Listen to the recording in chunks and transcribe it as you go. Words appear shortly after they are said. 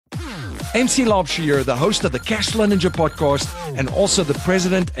MC Laubscher here, the host of the Cashflow Ninja podcast and also the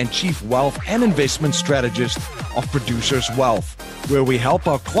president and chief wealth and investment strategist of Producers Wealth, where we help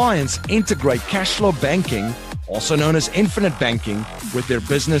our clients integrate cashflow banking, also known as infinite banking, with their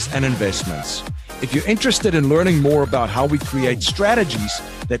business and investments. If you're interested in learning more about how we create strategies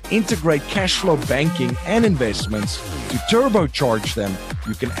that integrate cashflow banking and investments to turbocharge them,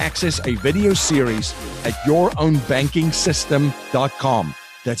 you can access a video series at yourownbankingsystem.com.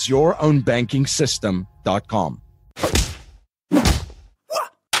 That's yourownbankingsystem.com.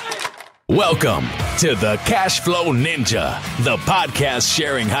 Welcome to the Cashflow Ninja, the podcast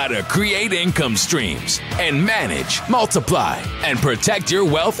sharing how to create income streams and manage, multiply, and protect your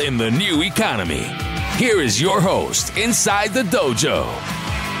wealth in the new economy. Here is your host inside the dojo,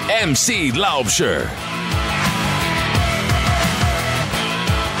 MC Laubscher.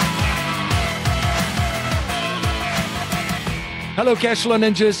 Hello, Cashflow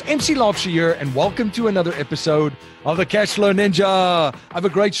Ninjas. MC Laubscher here, and welcome to another episode of the Cashflow Ninja. I have a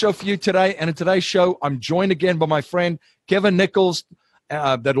great show for you today, and in today's show, I'm joined again by my friend Kevin Nichols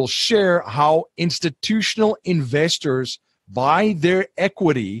that will share how institutional investors buy their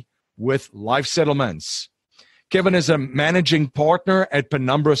equity with life settlements. Kevin is a managing partner at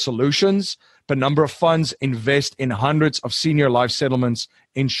Penumbra Solutions. Penumbra Funds invest in hundreds of senior life settlements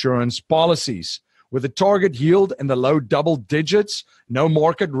insurance policies. With a target yield in the low double digits, no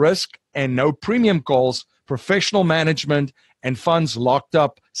market risk, and no premium calls, professional management, and funds locked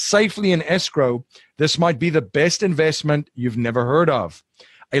up safely in escrow, this might be the best investment you've never heard of.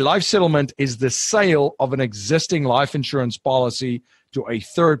 A life settlement is the sale of an existing life insurance policy to a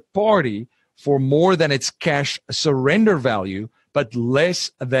third party for more than its cash surrender value, but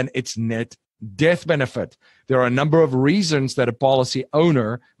less than its net death benefit. There are a number of reasons that a policy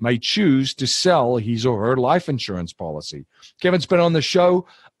owner may choose to sell his or her life insurance policy. Kevin's been on the show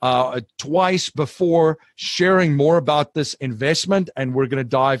twice before sharing more about this investment, and we're going to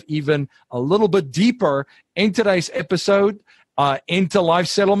dive even a little bit deeper in today's episode into life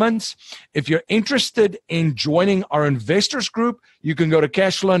settlements. If you're interested in joining our investors group, you can go to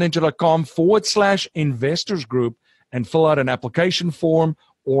cashflowninja.com/investors group and fill out an application form,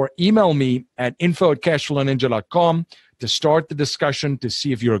 or email me at info@cashflowninja.com to start the discussion to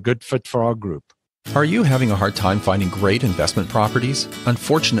see if you're a good fit for our group. Are you having a hard time finding great investment properties?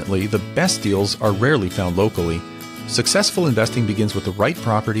 Unfortunately, the best deals are rarely found locally. Successful investing begins with the right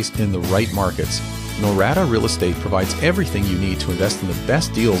properties in the right markets. Norada Real Estate provides everything you need to invest in the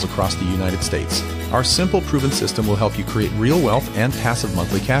best deals across the United States. Our simple, proven system will help you create real wealth and passive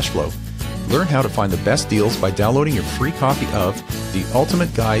monthly cash flow. Learn how to find the best deals by downloading your free copy of The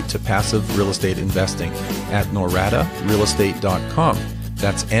Ultimate Guide to Passive Real Estate Investing at noradarealestate.com.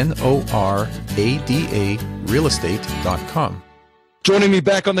 That's NORADA realestate.com. Joining me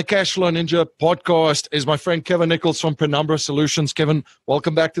back on the Cashflow Ninja podcast is my friend Kevin Nichols from Penumbra Solutions. Kevin,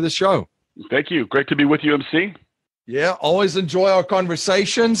 welcome back to the show. Thank you. Great to be with you, MC. Yeah, always enjoy our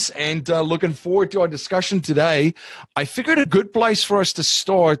conversations and looking forward to our discussion today. I figured a good place for us to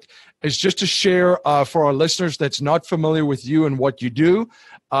start is just to share for our listeners that's not familiar with you and what you do.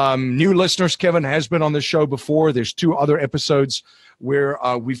 New listeners, Kevin has been on the show before. There's 2 other episodes where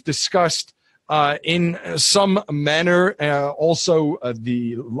we've discussed in some manner also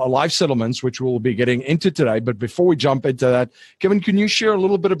the life settlements, which we'll be getting into today. But before we jump into that, Kevin, can you share a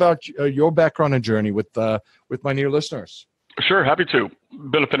little bit about your background and journey with my new listeners? Sure, happy to.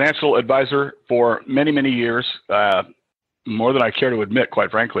 Been a financial advisor for many, many years. More than I care to admit, quite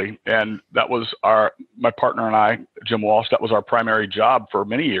frankly. And that was my partner and I, Jim Walsh, that was our primary job for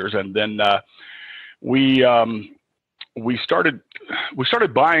many years. And then we started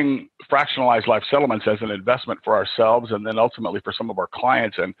buying fractionalized life settlements as an investment for ourselves, and then ultimately for some of our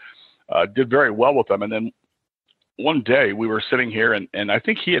clients, and did very well with them. And then one day we were sitting here, and I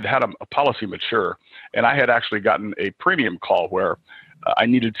think he had a policy mature, and I had actually gotten a premium call where I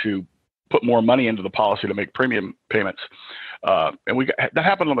needed to put more money into the policy to make premium payments. And that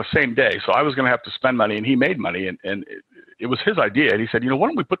happened on the same day. So I was going to have to spend money, and he made money, and it was his idea. And he said,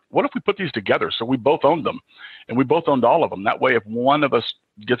 what if we put these together? So we both owned them, and we both owned all of them. That way, if one of us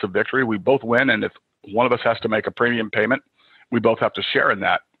gets a victory, we both win. And if one of us has to make a premium payment, we both have to share in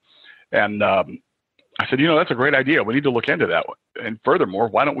that. And I said, that's a great idea. We need to look into that. And furthermore,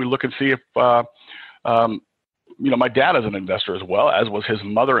 why don't we look and see if, my dad is an investor as well, as was his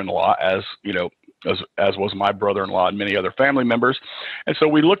mother-in-law, as was my brother-in-law and many other family members. And so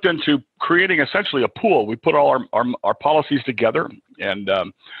we looked into creating essentially a pool. We put all our policies together, and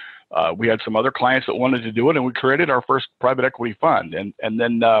we had some other clients that wanted to do it, and we created our first private equity fund. And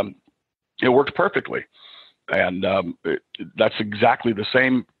then it worked perfectly. And that's exactly the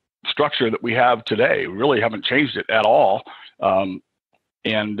same structure that we have today. We really haven't changed it at all.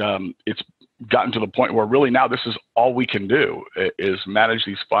 It's gotten to the point where really now this is all we can do is manage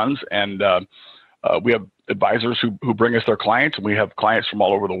these funds. And we have advisors who bring us their clients, and we have clients from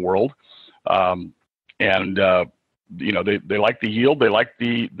all over the world. They like the yield. They like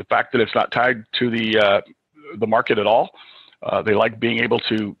the fact that it's not tied to the market at all. They like being able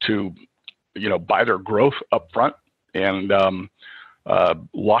to buy their growth up front and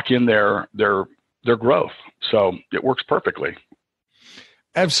lock in their growth. So it works perfectly.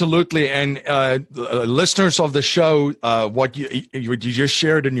 Absolutely. And listeners of the show, what you just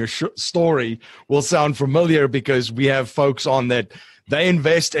shared in your story will sound familiar, because we have folks on that they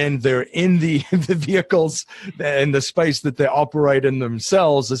invest and they're in the vehicles and the space that they operate in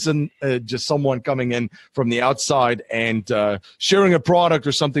themselves. It's just someone coming in from the outside and sharing a product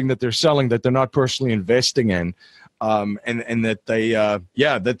or something that they're selling that they're not personally investing in. And that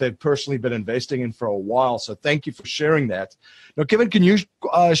that they've personally been investing in for a while. So thank you for sharing that. Now, Kevin, can you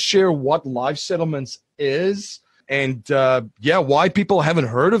share what life settlements is and why people haven't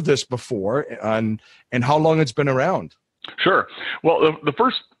heard of this before and how long it's been around? Sure. Well, the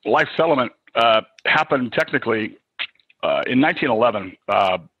first life settlement happened technically in 1911,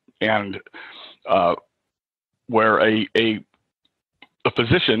 where a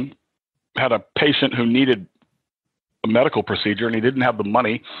physician had a patient who needed a medical procedure and he didn't have the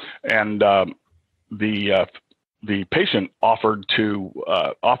money, and the patient offered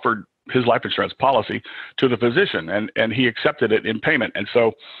his life insurance policy to the physician, and he accepted it in payment. And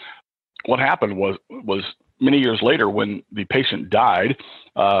so what happened was many years later, when the patient died,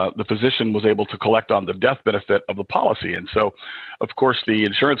 the physician was able to collect on the death benefit of the policy. And so, of course, the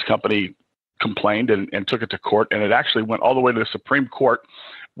insurance company complained and took it to court, and it actually went all the way to the Supreme Court,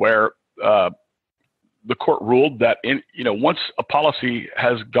 where the court ruled that once a policy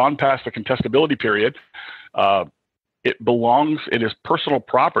has gone past the contestability period, it is personal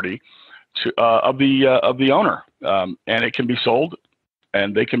property of the owner, and it can be sold,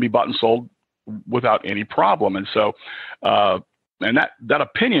 and they can be bought and sold without any problem. And so, and that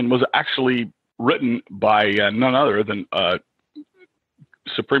opinion was actually written by none other than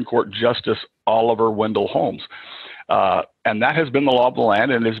Supreme Court Justice Oliver Wendell Holmes. And that has been the law of the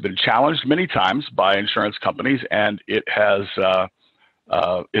land, and it has been challenged many times by insurance companies, and it has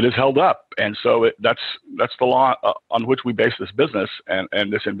held up. And so that's the law on which we base this business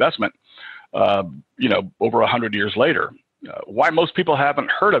and this investment, over 100 years later. Why most people haven't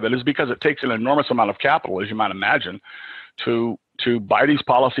heard of it is because it takes an enormous amount of capital, as you might imagine, to buy these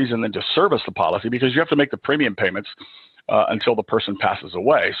policies and then to service the policy, because you have to make the premium payments until the person passes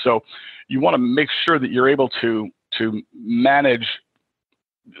away. So you want to make sure that you're able to manage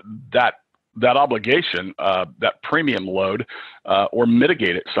that obligation, that premium load, or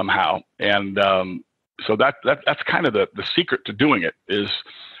mitigate it somehow. And so that's kind of the secret to doing it, is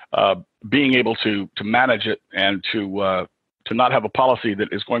being able to manage it and to not have a policy that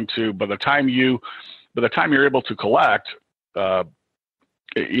is going to, by the time you're able to collect,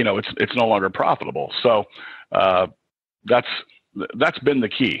 it's no longer profitable. So that's been the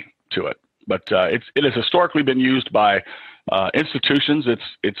key to it. But it has historically been used by institutions.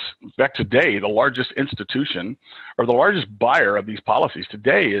 It's in fact today the largest institution or the largest buyer of these policies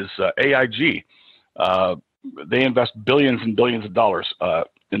today is AIG. They invest billions and billions of dollars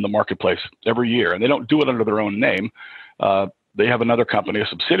in the marketplace every year, and they don't do it under their own name. They have another company, a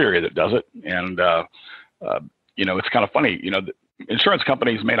subsidiary, that does it. And it's kind of funny. Insurance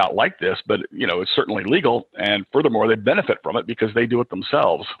companies may not like this, but it's certainly legal, and furthermore, they benefit from it because they do it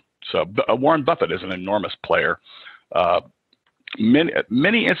themselves. So Warren Buffett is an enormous player.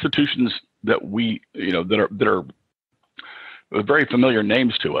 Many institutions that we that are very familiar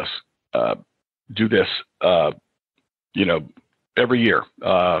names to us do this every year,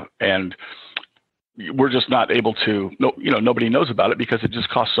 and we're just not able to. Nobody knows about it because it just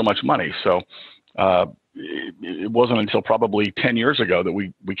costs so much money. So it wasn't until probably 10 years ago that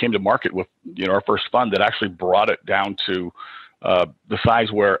we came to market with our first fund that actually brought it down to the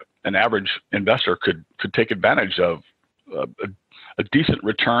size where an average investor could take advantage of a decent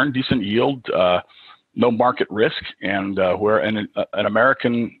return, decent yield, no market risk, and where an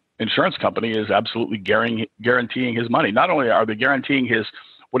American insurance company is absolutely guaranteeing his money. Not only are they guaranteeing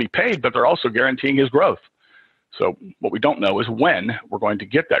what he paid, but they're also guaranteeing his growth. So what we don't know is when we're going to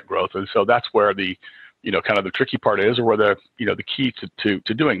get that growth, and so that's where the kind of the tricky part is, or where the key to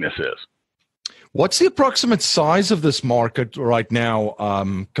doing this is. What's the approximate size of this market right now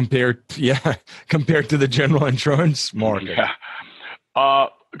compared to the general insurance market? Yeah.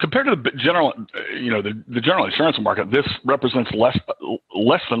 compared to the general, the general insurance market, this represents less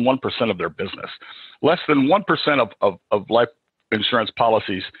than 1% of their business. Less than 1% of life insurance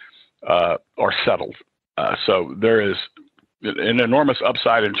policies are settled. So there is an enormous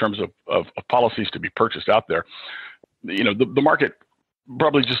upside in terms of policies to be purchased out there. The market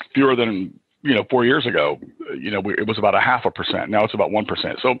probably just fewer than 4 years ago, it was about 0.5%. Now it's about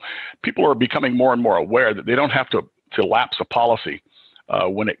 1%. So people are becoming more and more aware that they don't have to lapse a policy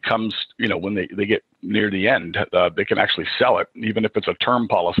when it comes, when they get near the end. They can actually sell it, even if it's a term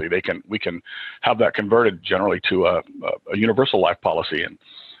policy. We can have that converted generally to a universal life policy, and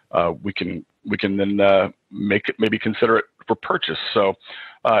we can then make it, maybe consider it for purchase. So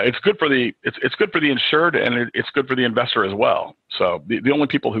it's good for the insured, and it's good for the investor as well. So the only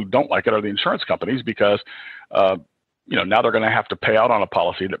people who don't like it are the insurance companies, because now they're going to have to pay out on a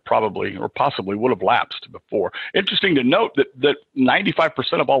policy that probably or possibly would have lapsed before. Interesting to note that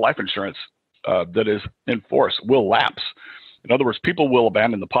 95% of all life insurance that is in force will lapse. In other words, people will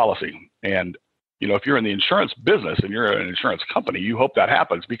abandon the policy. And if you're in the insurance business and you're an insurance company, you hope that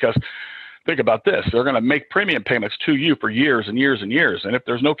happens, because think about this. They're going to make premium payments to you for years and years and years. And if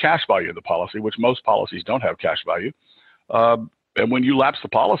there's no cash value of the policy, which most policies don't have cash value, and when you lapse the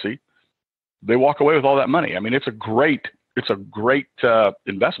policy, they walk away with all that money. I mean, it's a great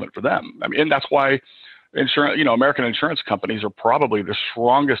investment for them. I mean, and that's why American insurance companies are probably the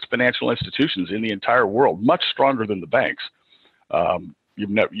strongest financial institutions in the entire world, much stronger than the banks. You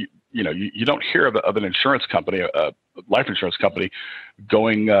don't hear of an insurance company, a life insurance company,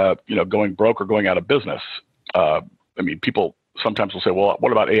 going broke or going out of business. I mean, people sometimes will say, well,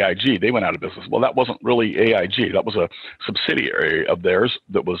 what about AIG? They went out of business. Well, that wasn't really AIG. That was a subsidiary of theirs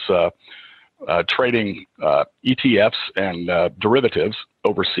that was trading ETFs and derivatives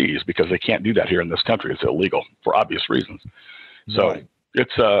overseas, because they can't do that here in this country. It's illegal for obvious reasons. So right.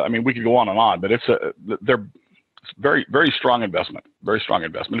 It's I mean, we could go on, but they're very, very strong investment. Very strong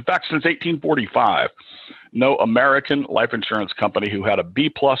investment. In fact, since 1845, no American life insurance company who had a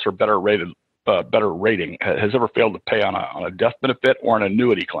B+ or better rating has ever failed to pay on a death benefit or an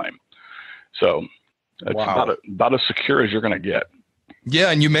annuity claim. So it's about as secure as you're going to get.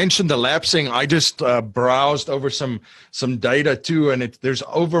 Yeah, and you mentioned the lapsing. I just browsed over some data too, and there's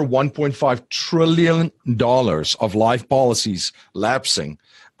over $1.5 trillion of life policies lapsing.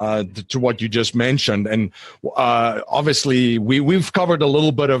 To what you just mentioned, and obviously we've covered a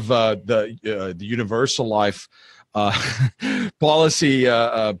little bit of the universal life policy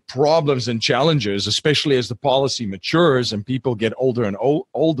problems and challenges, especially as the policy matures and people get older and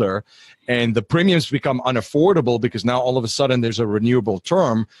older, and the premiums become unaffordable, because now all of a sudden there's a renewable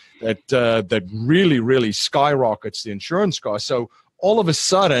term that really skyrockets the insurance cost. So all of a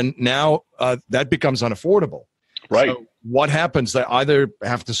sudden now that becomes unaffordable. Right. So what happens? They either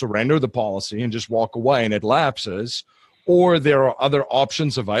have to surrender the policy and just walk away and it lapses, or there are other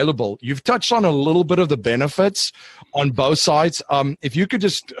options available. You've touched on a little bit of the benefits on both sides. If you could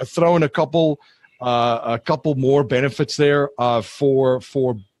just throw in a couple more benefits there for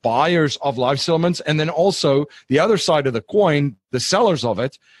buyers of life settlements, and then also the other side of the coin, the sellers of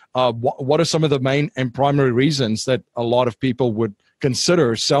it. What are some of the main and primary reasons that a lot of people would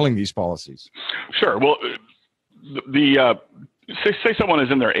consider selling these policies? Sure. Well, say someone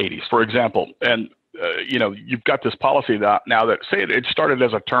is in their 80s, for example, and you've got this policy now that, say it started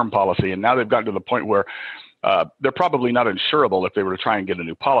as a term policy, and now they've gotten to the point where they're probably not insurable if they were to try and get a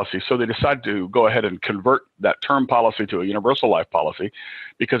new policy. So they decide to go ahead and convert that term policy to a universal life policy,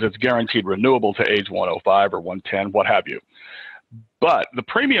 because it's guaranteed renewable to age 105 or 110, what have you. But the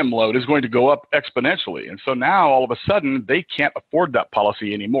premium load is going to go up exponentially. And so now all of a sudden they can't afford that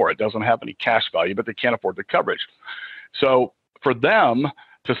policy anymore. It doesn't have any cash value, but they can't afford the coverage. So for them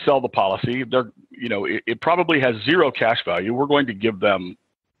to sell the policy, it probably has zero cash value. We're going to give them,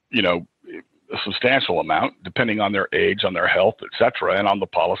 a substantial amount, depending on their age, on their health, et cetera, and on the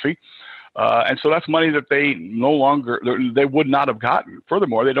policy. And so that's money that they would not have gotten.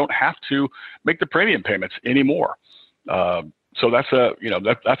 Furthermore, they don't have to make the premium payments anymore. So that's a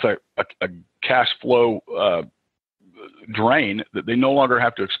cash flow drain that they no longer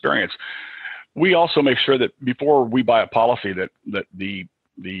have to experience. We also make sure that before we buy a policy that the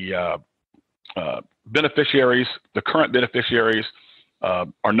beneficiaries, the current beneficiaries,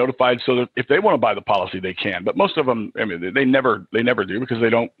 are notified, so that if they want to buy the policy, they can. But most of them, I mean, they never do, because they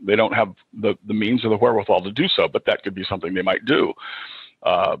don't have the means or the wherewithal to do so. But that could be something they might do.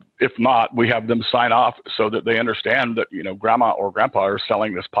 If not, we have them sign off so that they understand that, grandma or grandpa are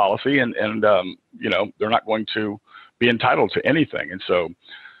selling this policy, and they're not going to be entitled to anything. And so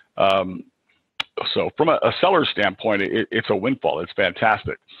So from a seller's standpoint, it's a windfall. It's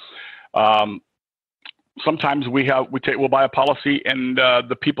fantastic. Sometimes we'll buy a policy, and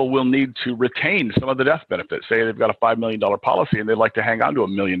the people will need to retain some of the death benefits. Say they've got a $5 million policy, and they'd like to hang on to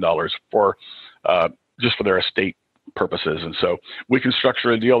 $1 million for just for their estate purposes. And so we can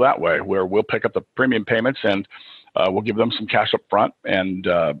structure a deal that way, where we'll pick up the premium payments, and we'll give them some cash up front. And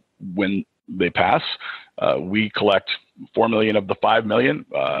when they pass, we collect $4 million of the $5 million,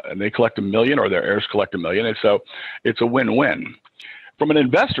 and they collect $1 million, or their heirs collect $1 million. And so it's a win-win. From an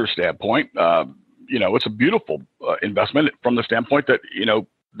investor standpoint, it's a beautiful investment from the standpoint that,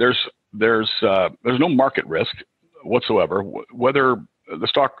 there's no market risk whatsoever. Whether the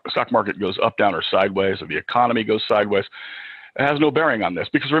stock market goes up, down, or sideways, or the economy goes sideways, it has no bearing on this.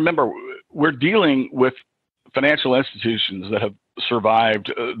 Because remember, we're dealing with financial institutions that have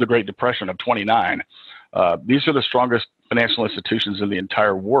survived the Great Depression of '29. These are the strongest financial institutions in the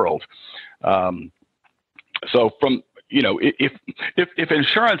entire world. So from, if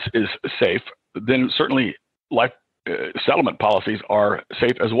insurance is safe, then certainly life settlement policies are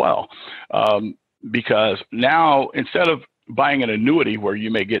safe as well. Because now, instead of buying an annuity where you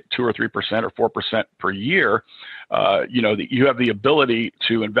may get 2 or 3% or 4% per year, you have the ability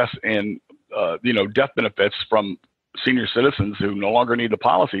to invest in, death benefits from senior citizens who no longer need the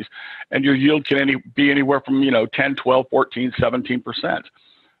policies, and your yield can be anywhere from 10, 12, 14, 17%.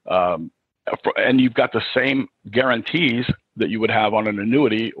 And you've got the same guarantees that you would have on an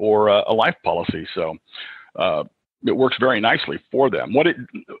annuity or a life policy. So it works very nicely for them. What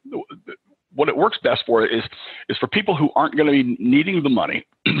it works best for is for people who aren't going to be needing the money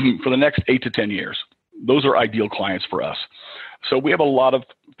for the next 8 to 10 years. Those are ideal clients for us. So we have a lot of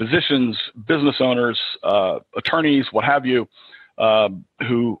physicians, business owners, attorneys, what have you,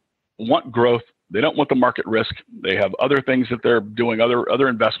 who want growth. They don't want the market risk. They have other things that they're doing, other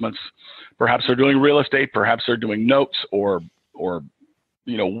investments. Perhaps they're doing real estate. Perhaps they're doing notes or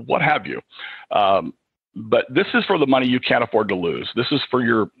what have you. But this is for the money you can't afford to lose. This is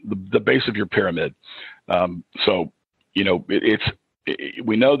for the base of your pyramid. We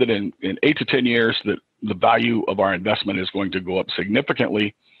know that in 8 to 10 years that the value of our investment is going to go up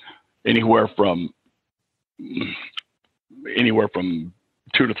significantly, anywhere from 2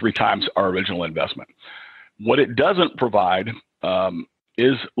 to 3 times our original investment. What it doesn't provide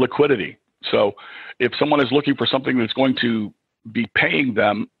is liquidity. So if someone is looking for something that's going to be paying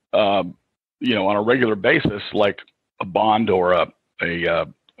them, on a regular basis, like a bond or a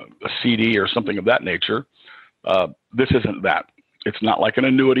CD or something of that nature, this isn't that. It's not like an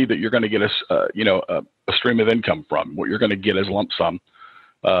annuity that you're going to get a stream of income from. What you're going to get is lump sum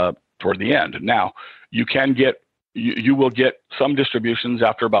toward the end. Now, you will get some distributions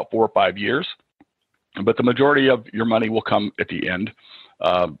after about 4 or 5 years, but the majority of your money will come at the end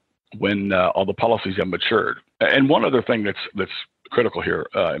when all the policies have matured. And one other thing that's critical here,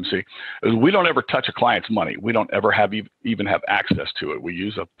 MC, is we don't ever touch a client's money. We don't ever even have access to it. We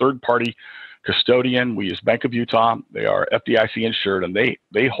use a third-party custodian. We use Bank of Utah. They are FDIC insured, and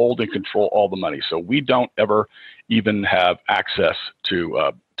they hold and control all the money. So we don't ever even have access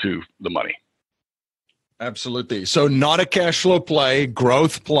to the money. Absolutely. So not a cash flow play,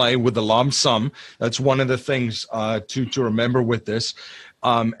 growth play with a lump sum. That's one of the things to remember with this.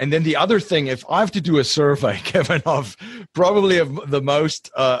 And then the other thing, if I have to do a survey, Kevin, of probably of the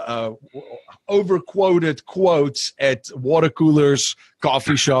most overquoted quotes at water coolers,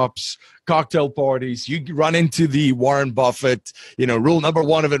 coffee shops, cocktail parties, you run into the Warren Buffett, rule number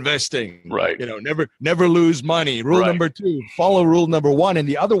 1 of investing, right? Never lose money. Rule number 2, follow rule number 1. And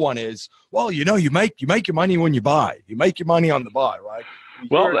the other one is, well, you make your money when you buy. You make your money on the buy, right?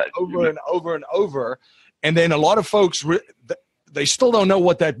 Over and over and over. And then a lot of folks, they still don't know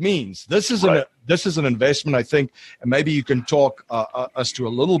what that means. This is an investment, I think, and maybe you can talk us to a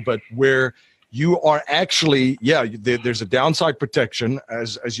little bit where you are actually, there's a downside protection,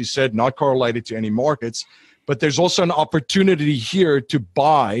 as you said, not correlated to any markets, but there's also an opportunity here to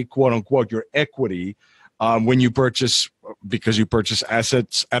buy, quote unquote, your equity when you purchase, because you purchase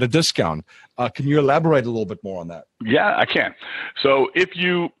assets at a discount. Can you elaborate a little bit more on that? Yeah, I can. So if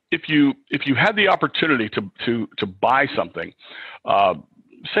you had the opportunity to buy something,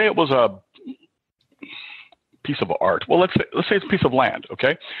 say it was a piece of art. Well, let's say it's a piece of land.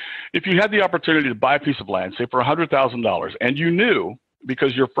 Okay, if you had the opportunity to buy a piece of land, say for $100,000, and you knew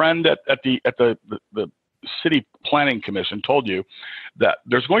because your friend at the city planning commission told you that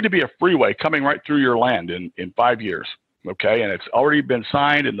there's going to be a freeway coming right through your land in 5 years. Okay, and it's already been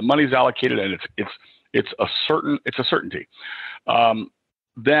signed and the money's allocated and it's a certainty.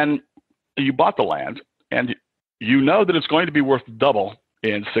 Then you bought the land and you know that it's going to be worth double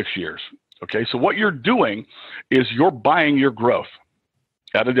in 6 years. Okay, so what you're doing is you're buying your growth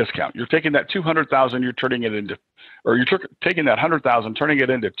at a discount. You're taking that 200,000, you're turning it into, or you're taking that 100,000, turning it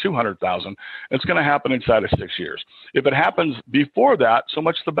into 200,000. It's going to happen inside of 6 years. If it happens before that, so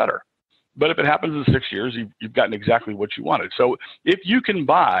much the better. But if it happens in 6 years, you've gotten exactly what you wanted. So if you can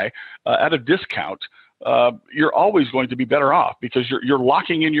buy at a discount, you're always going to be better off because you're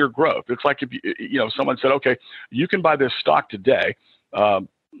locking in your growth. It's like if someone said, okay, you can buy this stock today,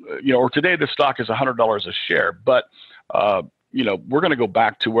 or today the stock is $100 a share, but we're going to go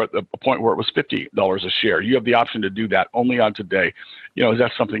back to a point where it was $50 a share. You have the option to do that only on today. Is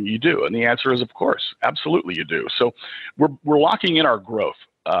that something you do? And the answer is, of course, absolutely you do. So we're locking in our growth,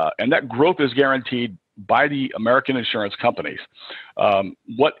 and that growth is guaranteed by the American insurance companies.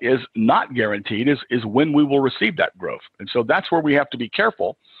 What is not guaranteed is when we will receive that growth. And so that's where we have to be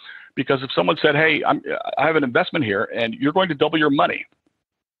careful, because if someone said, hey, I have an investment here and you're going to double your money,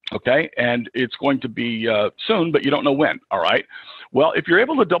 okay, and it's going to be soon, but you don't know when, all right? Well, if you're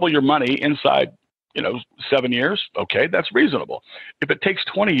able to double your money inside, 7 years, okay, that's reasonable. If it takes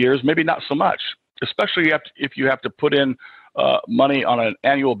 20 years, maybe not so much, especially if you have to put in money on an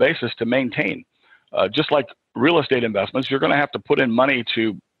annual basis to maintain. Just like real estate investments, you're going to have to put in money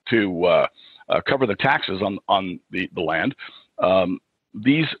to cover the taxes on the land.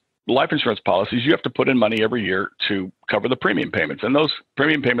 These life insurance policies, you have to put in money every year to cover the premium payments, and those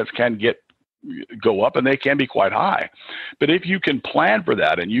premium payments can go up, and they can be quite high. But if you can plan for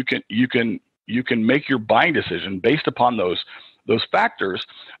that, and you can make your buying decision based upon those factors,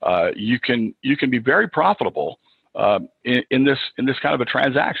 you can be very profitable in this kind of a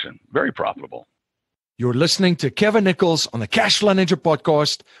transaction. Very profitable. You're listening to Kevin Nichols on the Cashflow Ninja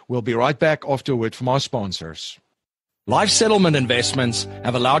podcast. We'll be right back after a word from our sponsors. Life settlement investments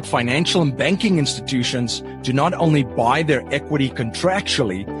have allowed financial and banking institutions to not only buy their equity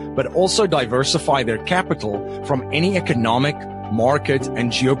contractually, but also diversify their capital from any economic, market,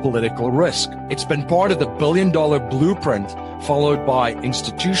 and geopolitical risk. It's been part of the billion-dollar blueprint followed by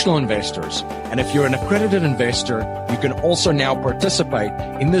institutional investors. And if you're an accredited investor, you can also now participate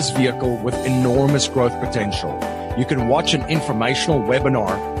in this vehicle with enormous growth potential. You can watch an informational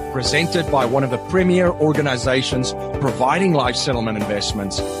webinar presented by one of the premier organizations providing life settlement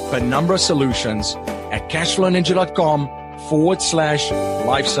investments, Penumbra Solutions, at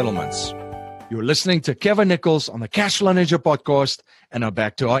cashflowninja.com/life settlements. You're listening to Kevin Nichols on the Cashflow Ninja podcast, and now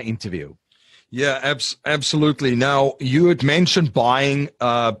back to our interview. Yeah, absolutely. Now, you had mentioned buying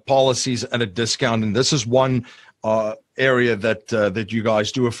policies at a discount, and this is one area that you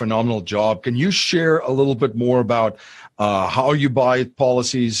guys do a phenomenal job. Can you share a little bit more about how you buy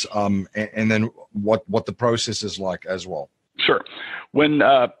policies, and then what the process is like as well? Sure. When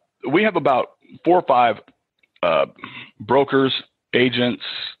we have about 4 or 5 brokers, agents,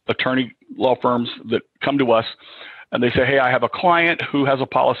 attorney law firms that come to us, and they say, hey, I have a client who has a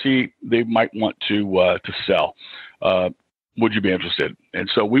policy they might want to sell. Would you be interested? And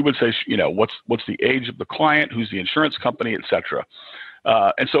so we would say, what's the age of the client, who's the insurance company, et cetera.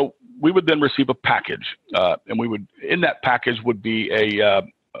 And so we would then receive a package, and in that package would be a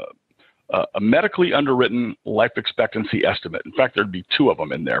medically underwritten life expectancy estimate. In fact, there'd be 2 of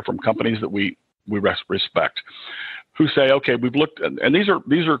them in there from companies that we respect, who say, okay, we've looked, and these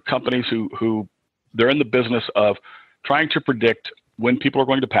are companies who they're in the business of trying to predict when people are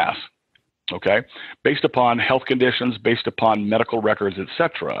going to pass, okay, based upon health conditions, based upon medical records, et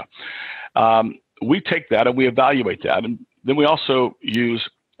cetera. We take that and we evaluate that, and then we also use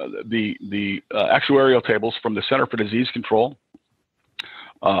the actuarial tables from the Center for Disease Control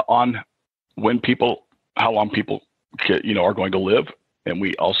on how long people are going to live, and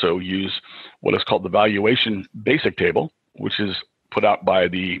we also use what is called the valuation basic table, which is put out by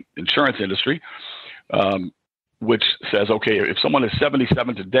the insurance industry, which says, okay, if someone is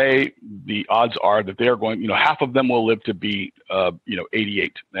 77 today, the odds are that they are going, half of them will live to be,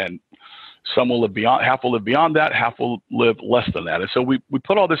 88, and some will live beyond, half will live beyond that, half will live less than that. And so we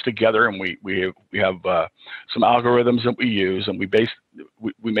put all this together, and we have some algorithms that we use, and we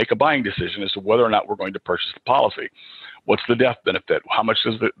make a buying decision as to whether or not we're going to purchase the policy. What's the death benefit? How much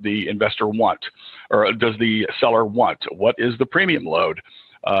does the investor want, or does the seller want? What is the premium load?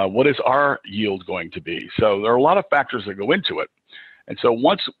 What is our yield going to be? So there are a lot of factors that go into it. And so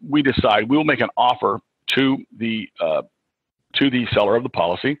once we decide, we will make an offer to the seller of the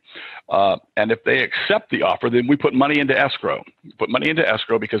policy. And if they accept the offer, then we put money into escrow. Put money into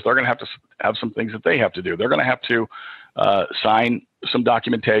escrow because they're going to have to have some things that they have to do. They're going to have to sign some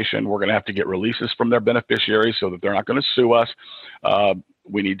documentation. We're going to have to get releases from their beneficiaries so that they're not going to sue us.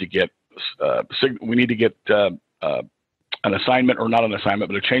 We need to get an assignment, or not an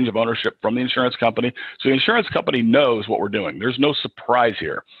assignment, but a change of ownership from the insurance company. So the insurance company knows what we're doing. There's no surprise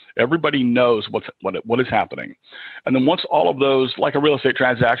here. Everybody knows what is happening. And then once all of those, like a real estate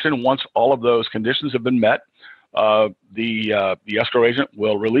transaction, once all of those conditions have been met, the escrow agent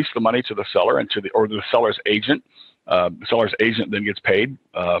will release the money to the seller and or the seller's agent. The seller's agent then gets paid,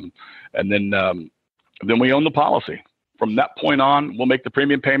 and then we own the policy. From that point on, we'll make the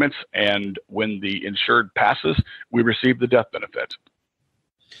premium payments, and when the insured passes, we receive the death benefit.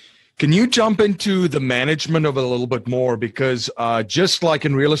 Can you jump into the management of it a little bit more? Because just like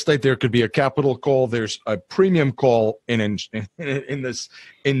in real estate, there could be a capital call. There's a premium call in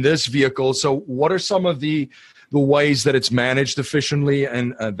this vehicle. So what are some of the ways that it's managed efficiently,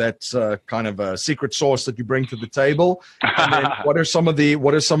 and that's kind of a secret sauce that you bring to the table? And then what are some of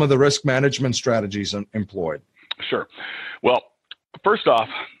the risk management strategies employed? Sure. Well, first off,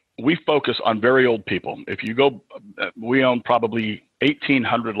 we focus on very old people. If you go, we own probably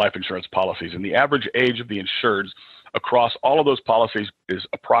 1,800 life insurance policies, and the average age of the insureds across all of those policies is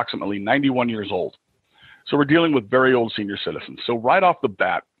approximately 91 years old. So we're dealing with very old senior citizens. So right off the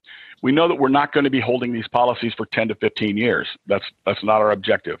bat, we know that we're not going to be holding these policies for 10 to 15 years. That's not our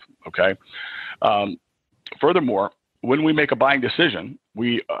objective, okay? Furthermore, when we make a buying decision,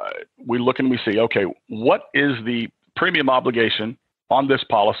 we look and we see, okay, what is the premium obligation on this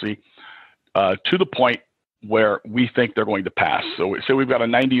policy to the point where we think they're going to pass. So say we've got a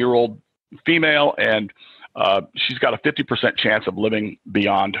 90-year-old female, and she's got a 50% chance of living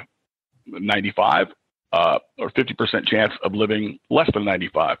beyond 95, or 50% chance of living less than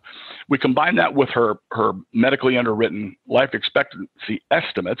 95. We combine that with her medically underwritten life expectancy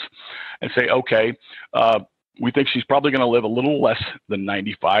estimates and say, okay, we think she's probably going to live a little less than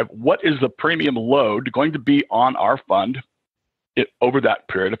 95. What is the premium load going to be on our fund over that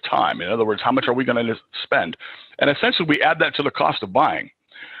period of time? In other words, how much are we going to spend? And essentially, we add that to the cost of buying.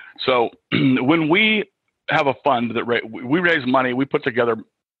 So when we have a fund that we raise money, we put together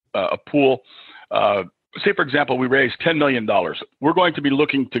a pool. Say, for example, we raise $10 million. We're going to be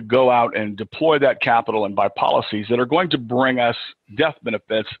looking to go out and deploy that capital and buy policies that are going to bring us death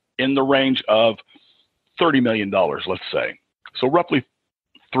benefits in the range of $30 million, let's say. So roughly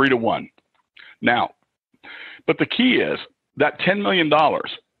 3 to 1. Now, but the key is that $10 million,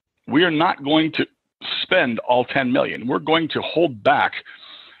 we are not going to spend all $10 million. We're going to hold back,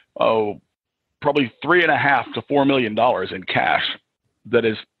 probably $3.5 to $4 million in cash that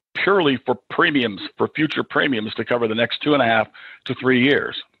is purely for premiums, for future premiums to cover the next 2.5 to 3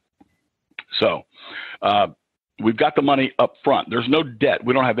 years. So we've got the money up front. There's no debt.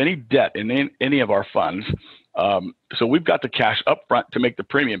 We don't have any debt in any of our funds. So we've got the cash up front to make the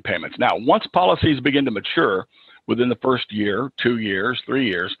premium payments. Now, once policies begin to mature within the first year, 2 years, 3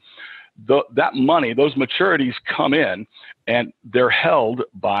 years, that money, those maturities come in, and they're held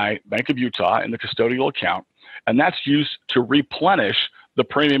by Bank of Utah in the custodial account, and that's used to replenish the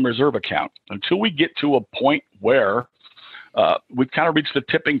premium reserve account until we get to a point where we've kind of reached the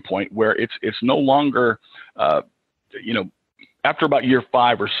tipping point where it's no longer, after about year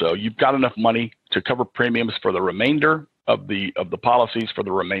 5 or so, you've got enough money to cover premiums for the remainder of the policies for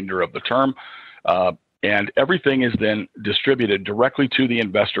the remainder of the term. And everything is then distributed directly to the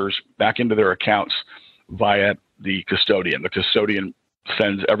investors back into their accounts via the custodian. The custodian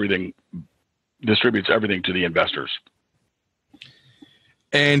distributes everything to the investors.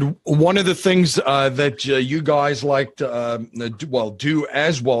 And one of the things that you guys like to do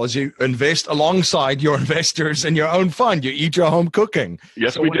as well is you invest alongside your investors in your own fund. You eat your home cooking.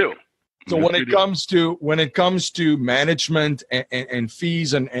 Yes, we do. So when it comes to management and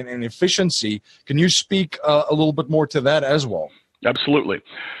fees and efficiency, can you speak a little bit more to that as well? Absolutely.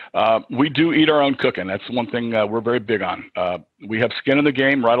 We do eat our own cooking. That's one thing we're very big on. We have skin in the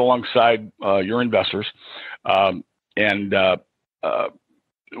game right alongside your investors.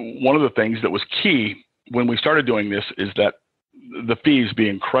 One of the things that was key when we started doing this is that the fees be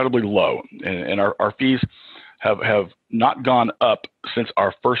incredibly low, and our fees have not gone up since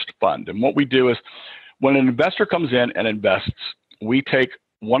our first fund. And what we do is when an investor comes in and invests, we take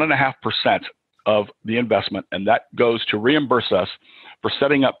 1.5% of the investment, and that goes to reimburse us for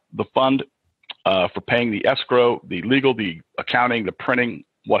setting up the fund, for paying the escrow, the legal, the accounting, the printing,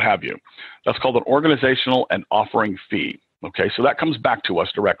 what have you. That's called an organizational and offering fee. Okay, so that comes back to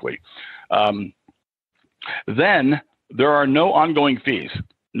us directly. Then there are no ongoing fees,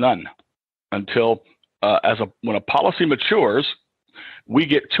 none, until when a policy matures, we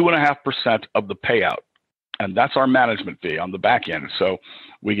get 2.5% of the payout, and that's our management fee on the back end. So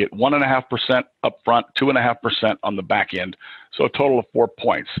we get 1.5% up front, 2.5% on the back end, so a total of 4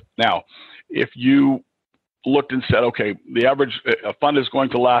 points. Now, if you looked and said, okay, the average a fund is going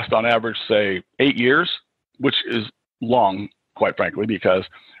to last on average, say 8 years, which is long, quite frankly, because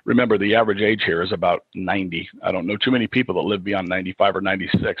remember the average age here is about 90. I don't know too many people that live beyond 95 or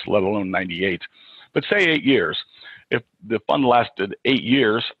 96, let alone 98. But say 8 years. If the fund lasted 8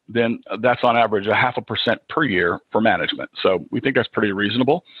 years, then that's on average 0.5% per year for management. So we think that's pretty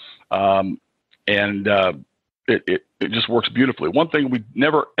reasonable. It just works beautifully. One thing we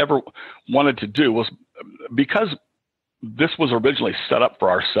never, ever wanted to do was, because this was originally set up for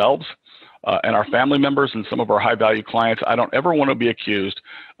ourselves and our family members and some of our high value clients, I don't ever want to be accused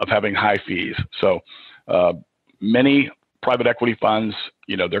of having high fees. So many private equity funds,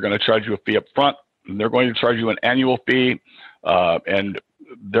 they're going to charge you a fee up front. They're going to charge you an annual fee, and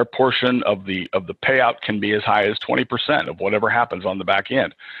their portion of the payout can be as high as 20% of whatever happens on the back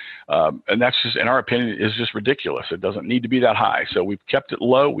end. And that's just, in our opinion, is just ridiculous. It doesn't need to be that high. So we've kept it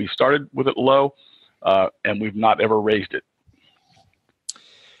low. We started with it low, and we've not ever raised it.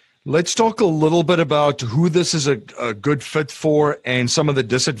 Let's talk a little bit about who this is a good fit for and some of the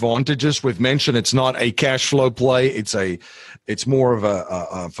disadvantages. We've mentioned it's not a cash flow play. It's more of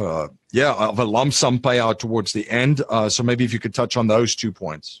a lump sum payout towards the end. So maybe if you could touch on those 2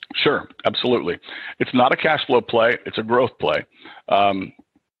 points. Sure, absolutely. It's not a cash flow play. It's a growth play.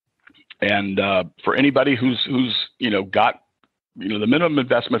 And for anybody who's got the minimum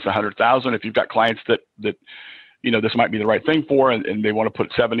investment's $100,000. If you've got clients that this might be the right thing for, and they want to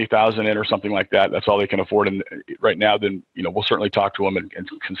put 70,000 in or something like that, that's all they can afford right now, then we'll certainly talk to them and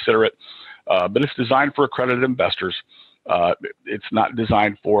consider it. But it's designed for accredited investors. It's not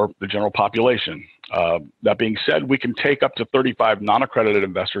designed for the general population. That being said, we can take up to 35 non-accredited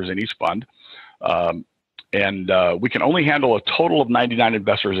investors in each fund. And we can only handle a total of 99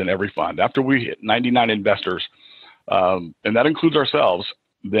 investors in every fund. After we hit 99 investors, and that includes ourselves,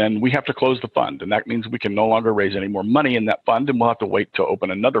 then we have to close the fund. And that means we can no longer raise any more money in that fund, and we'll have to wait to open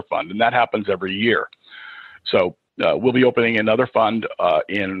another fund. And that happens every year. So we'll be opening another fund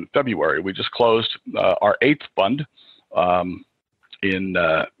in February. We just closed our 8th fund in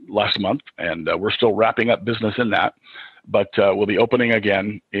last month, and we're still wrapping up business in that. But we'll be opening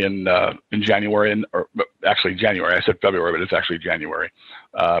again in January, or actually January. I said February, but it's actually January,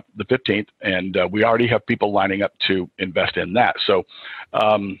 the 15th. And we already have people lining up to invest in that. So,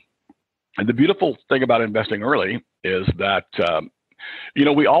 and the beautiful thing about investing early is that,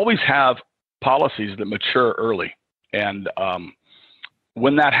 we always have policies that mature early. And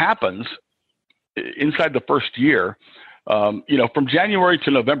when that happens, inside the first year, from January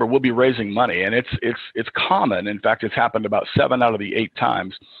to November, we'll be raising money, and it's common. In fact, it's happened about 7 out of the 8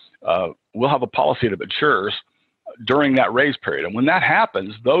 times. We'll have a policy that matures during that raise period. And when that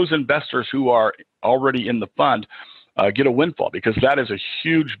happens, those investors who are already in the fund get a windfall, because that is a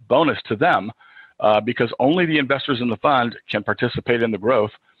huge bonus to them, because only the investors in the fund can participate in the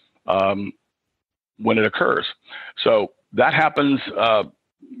growth when it occurs. So that happens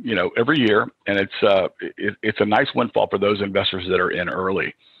every year, and it's a nice windfall for those investors that are in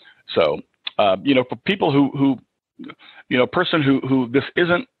early. So, for people who person who this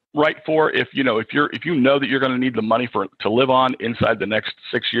isn't right for, if you know that you're going to need the money to live on inside the next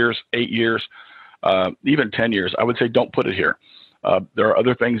 6 years, 8 years, even 10 years, I would say don't put it here. There are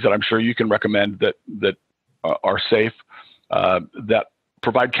other things that I'm sure you can recommend that are safe, that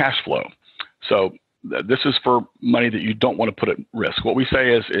provide cash flow. So this is for money that you don't want to put at risk. What we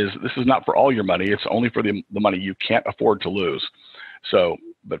say is this is not for all your money. It's only for the money you can't afford to lose. So,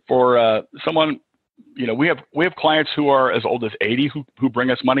 but for someone, we have clients who are as old as 80 who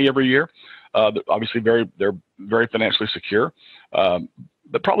bring us money every year. Obviously, they're very financially secure.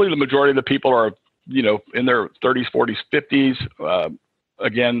 But probably the majority of the people are, in their 30s, 40s, 50s.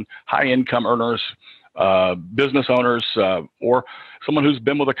 Again, high income earners. Business owners, or someone who's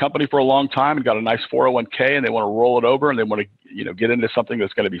been with a company for a long time and got a nice 401k, and they want to roll it over, and they want to get into something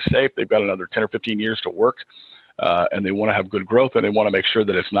that's going to be safe. They've got another 10 or 15 years to work, and they want to have good growth, and they want to make sure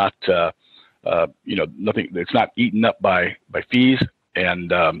that it's not nothing, it's not eaten up by fees,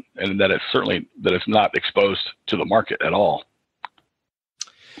 and that it's not exposed to the market at all.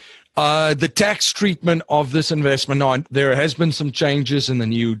 The tax treatment of this investment. Now, there has been some changes in the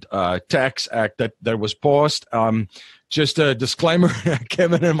new tax act that was passed. Just a disclaimer,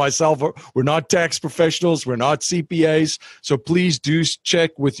 Kevin and myself, we're not tax professionals. We're not CPAs. So please do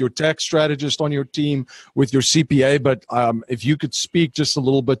check with your tax strategist on your team, with your CPA. But if you could speak just a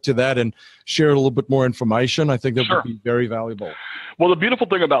little bit to that and share a little bit more information, I think that would be very valuable. Well, the beautiful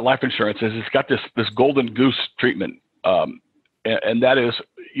thing about life insurance is it's got this golden goose treatment. And that is,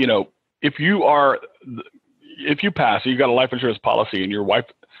 if you pass, you got a life insurance policy and your wife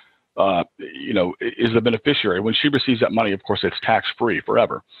is the beneficiary. When she receives that money, of course, it's tax-free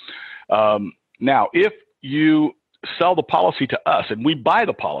forever. Now, if you sell the policy to us and we buy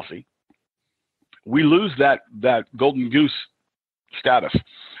the policy, we lose that golden goose status.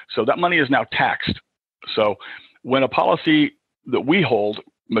 So that money is now taxed. So when a policy that we hold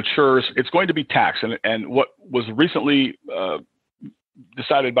matures, it's going to be taxed. And what was recently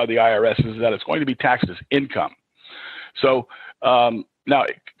decided by the IRS is that it's going to be taxed as income. So now,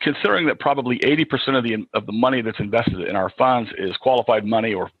 considering that probably 80% of the money that's invested in our funds is qualified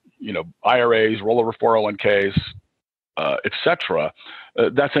money, or IRAs, rollover 401ks, etc.,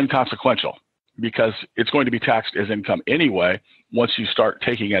 that's inconsequential, because it's going to be taxed as income anyway once you start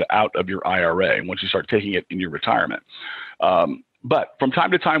taking it out of your IRA and once you start taking it in your retirement. But from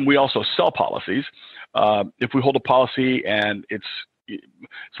time to time, we also sell policies. If we hold a policy and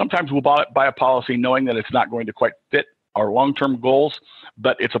sometimes we'll buy a policy knowing that it's not going to quite fit our long-term goals,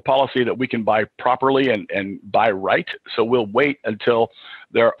 but it's a policy that we can buy properly and buy right. So we'll wait until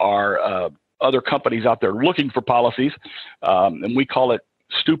there are other companies out there looking for policies, and we call it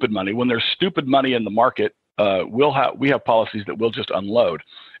stupid money. When there's stupid money in the market, we have policies that we'll just unload.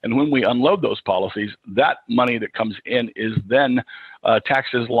 And when we unload those policies, that money that comes in is then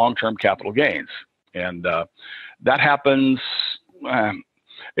taxed as long-term capital gains. And that happens,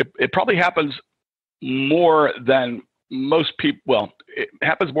 it probably happens more than most people, well, it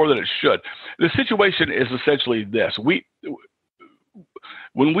happens more than it should. The situation is essentially this.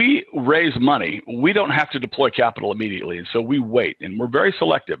 When we raise money, we don't have to deploy capital immediately. And so we wait, and we're very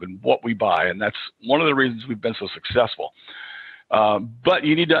selective in what we buy. And that's one of the reasons we've been so successful. But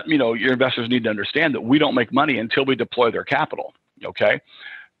you need to, your investors need to understand that we don't make money until we deploy their capital. Okay.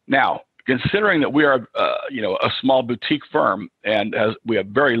 Now, considering that we are, a small boutique firm and we have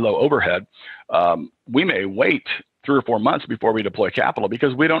very low overhead, we may wait 3 or 4 months before we deploy capital,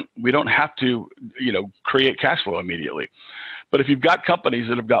 because we don't have to, create cash flow immediately. But if you've got companies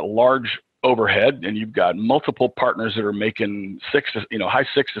that have got large overhead and you've got multiple partners that are making high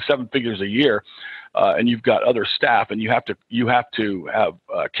 6 to 7 figures a year, and you've got other staff, and you have to have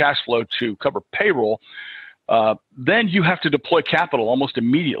cash flow to cover payroll, then you have to deploy capital almost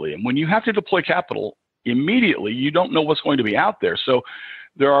immediately. And when you have to deploy capital immediately, you don't know what's going to be out there. So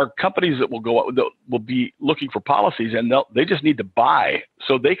there are companies that will be looking for policies, and they just need to buy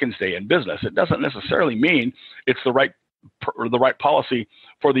so they can stay in business. It doesn't necessarily mean it's the right policy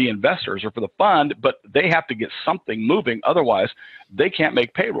for the investors or for the fund, but they have to get something moving. Otherwise, they can't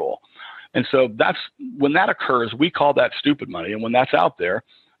make payroll. And so when that occurs, we call that stupid money. And when that's out there,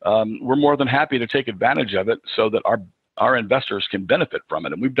 we're more than happy to take advantage of it so that our investors can benefit from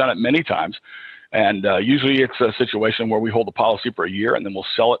it. And we've done it many times. And usually it's a situation where we hold the policy for a year, and then we'll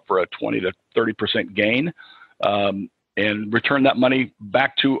sell it for a 20 to 30% gain, and return that money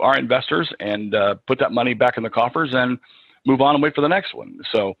back to our investors, and put that money back in the coffers and move on and wait for the next one.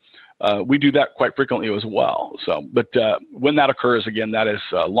 So we do that quite frequently as well. So, but when that occurs, again, that is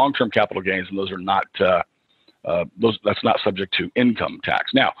long-term capital gains, and those are not that's not subject to income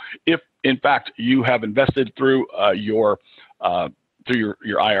tax. Now, if in fact you have invested through your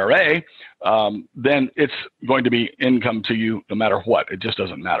IRA, then it's going to be income to you no matter what. It just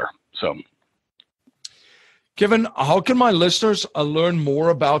doesn't matter. So, Kevin, how can my listeners learn more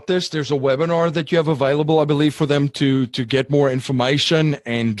about this? There's a webinar that you have available, I believe, for them to get more information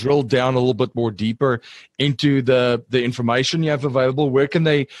and drill down a little bit more deeper into the information you have available. Where can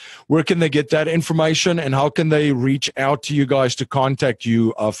they get that information, and how can they reach out to you guys to contact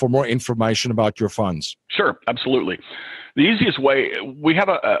you for more information about your funds? Sure, absolutely. The easiest way, we have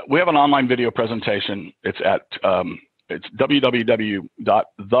an online video presentation. It's at it's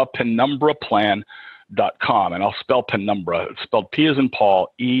www.thepenumbraplan.com, and I'll spell Penumbra. It's spelled P as in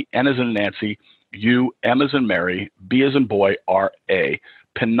Paul, E, N as in Nancy, U, M as in Mary, B as in boy, R, A.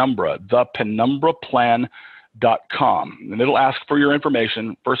 Penumbra, thepenumbraplan.com. And it'll ask for your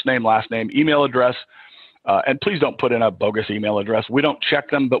information, first name, last name, email address, and please don't put in a bogus email address. We don't check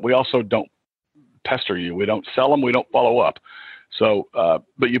them, but we also don't pester you. We don't sell them. We don't follow up. So,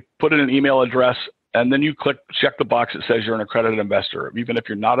 but you put in an email address, and then you check the box that says you're an accredited investor. Even if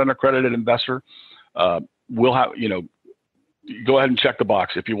you're not an accredited investor, we'll have, go ahead and check the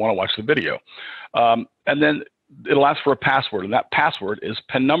box if you want to watch the video. And then it'll ask for a password, and that password is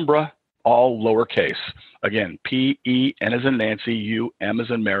Penumbra, all lowercase. Again, P-E-N as in Nancy, U, M as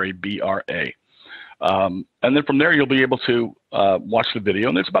in Mary, B-R-A. And then from there, you'll be able to watch the video.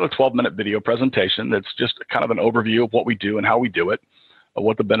 And it's about a 12-minute video presentation that's just kind of an overview of what we do and how we do it,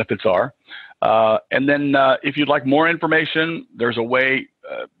 what the benefits are. And then if you'd like more information, there's a way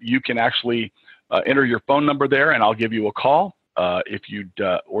you can actually enter your phone number there, and I'll give you a call. if you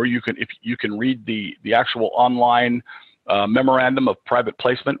can read the actual online memorandum of private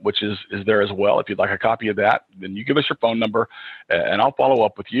placement, which is there as well. If you'd like a copy of that, then you give us your phone number, and I'll follow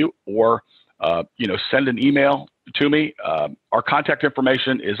up with you, or send an email to me. Our contact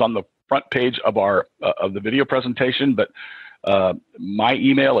information is on the front page of the video presentation, but my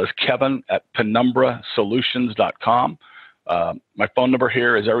email is kevin@penumbrasolutions.com. My phone number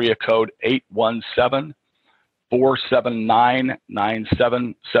here is area code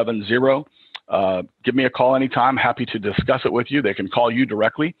 817-479-9770. Give me a call anytime. Happy to discuss it with you. They can call you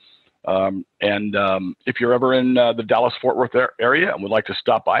directly. If you're ever in the Dallas-Fort Worth area and would like to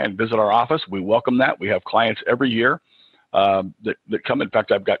stop by and visit our office, we welcome that. We have clients every year that come. In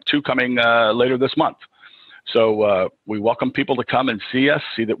fact, I've got 2 coming later this month. So we welcome people to come and see us,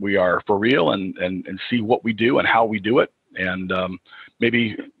 see that we are for real, and see what we do and how we do it, and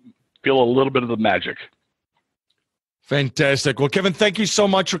maybe feel a little bit of the magic. Fantastic. Well, Kevin, thank you so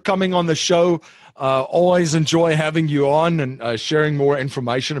much for coming on the show. Always enjoy having you on and sharing more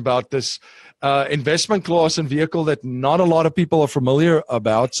information about this investment class and vehicle that not a lot of people are familiar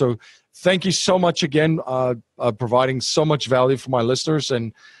about. So thank you so much again, providing so much value for my listeners.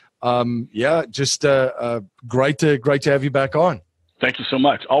 And just great to have you back on. Thank you so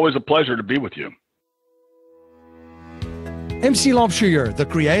much. Always a pleasure to be with you. MC Laubscher here, the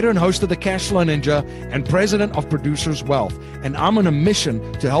creator and host of the Cashflow Ninja and president of Producers Wealth, and I'm on a mission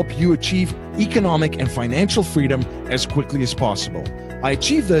to help you achieve economic and financial freedom as quickly as possible. I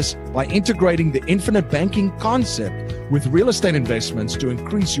achieve this by integrating the infinite banking concept with real estate investments to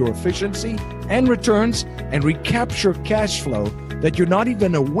increase your efficiency and returns and recapture cash flow that you're not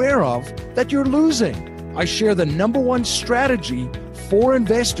even aware of that you're losing. I share the #1 strategy for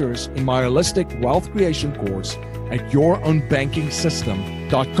investors in my holistic wealth creation course at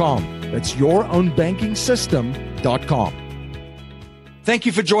yourownbankingsystem.com. That's yourownbankingsystem.com. Thank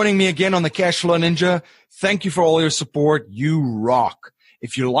you for joining me again on the Cashflow Ninja. Thank you for all your support. You rock.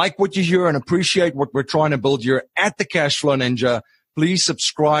 If you like what you hear and appreciate what we're trying to build here at the Cashflow Ninja, please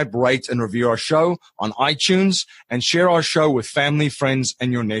subscribe, rate, and review our show on iTunes and share our show with family, friends,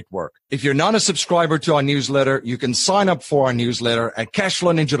 and your network. If you're not a subscriber to our newsletter, you can sign up for our newsletter at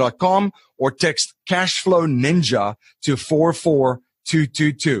cashflowninja.com or text Cashflow Ninja to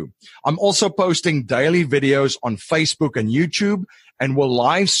 44222. I'm also posting daily videos on Facebook and YouTube and will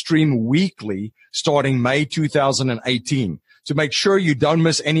live stream weekly starting May 2018. To make sure you don't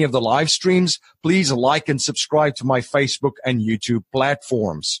miss any of the live streams, please like and subscribe to my Facebook and YouTube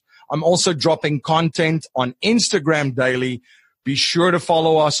platforms. I'm also dropping content on Instagram daily. Be sure to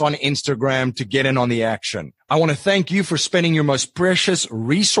follow us on Instagram to get in on the action. I want to thank you for spending your most precious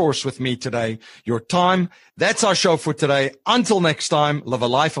resource with me today, your time. That's our show for today. Until next time, live a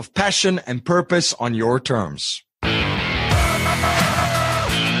life of passion and purpose on your terms.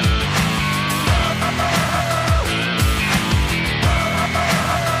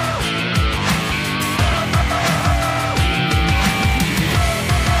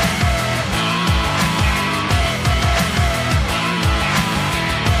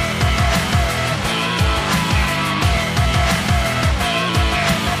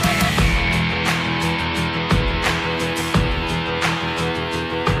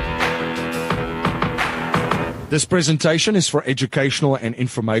 This presentation is for educational and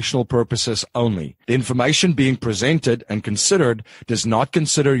informational purposes only. The information being presented and considered does not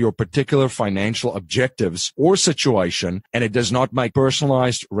consider your particular financial objectives or situation, and it does not make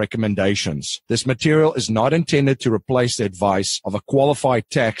personalized recommendations. This material is not intended to replace the advice of a qualified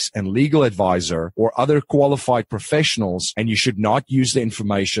tax and legal advisor or other qualified professionals, and you should not use the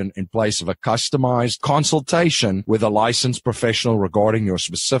information in place of a customized consultation with a licensed professional regarding your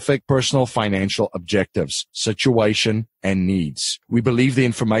specific personal financial objectives, situation, and needs. We believe the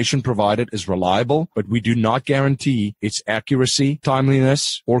information provided is reliable, but we do not guarantee its accuracy,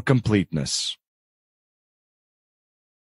 timeliness, or completeness.